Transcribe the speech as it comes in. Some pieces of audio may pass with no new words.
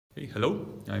Hey, hello,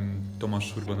 I'm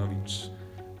Tomasz Urbanowicz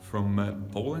from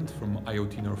Poland, from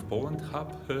IoT North Poland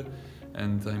Hub,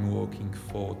 and I'm working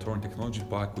for Toronto Technology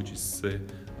Park, which is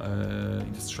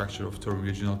in the structure of Toronto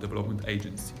Regional Development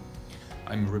Agency.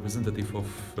 I'm representative of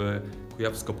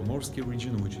Kujawsko-Pomorskie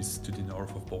region, which is to the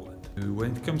north of Poland.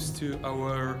 When it comes to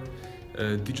our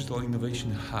digital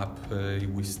innovation hub,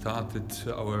 we started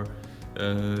our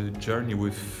journey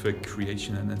with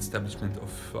creation and establishment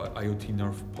of IoT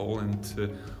North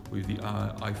Poland with the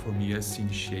I4MES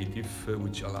initiative,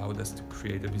 which allowed us to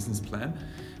create a business plan,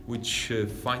 which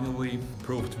finally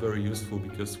proved very useful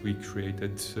because we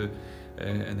created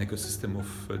an ecosystem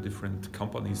of different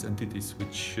companies, entities,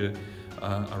 which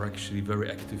are actually very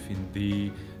active in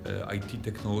the IT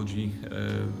technology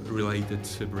related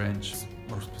branch,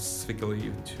 more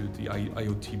specifically to the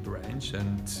IoT branch,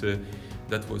 and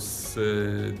that was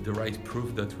the right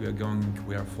proof that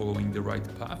we are following the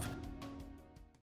right path.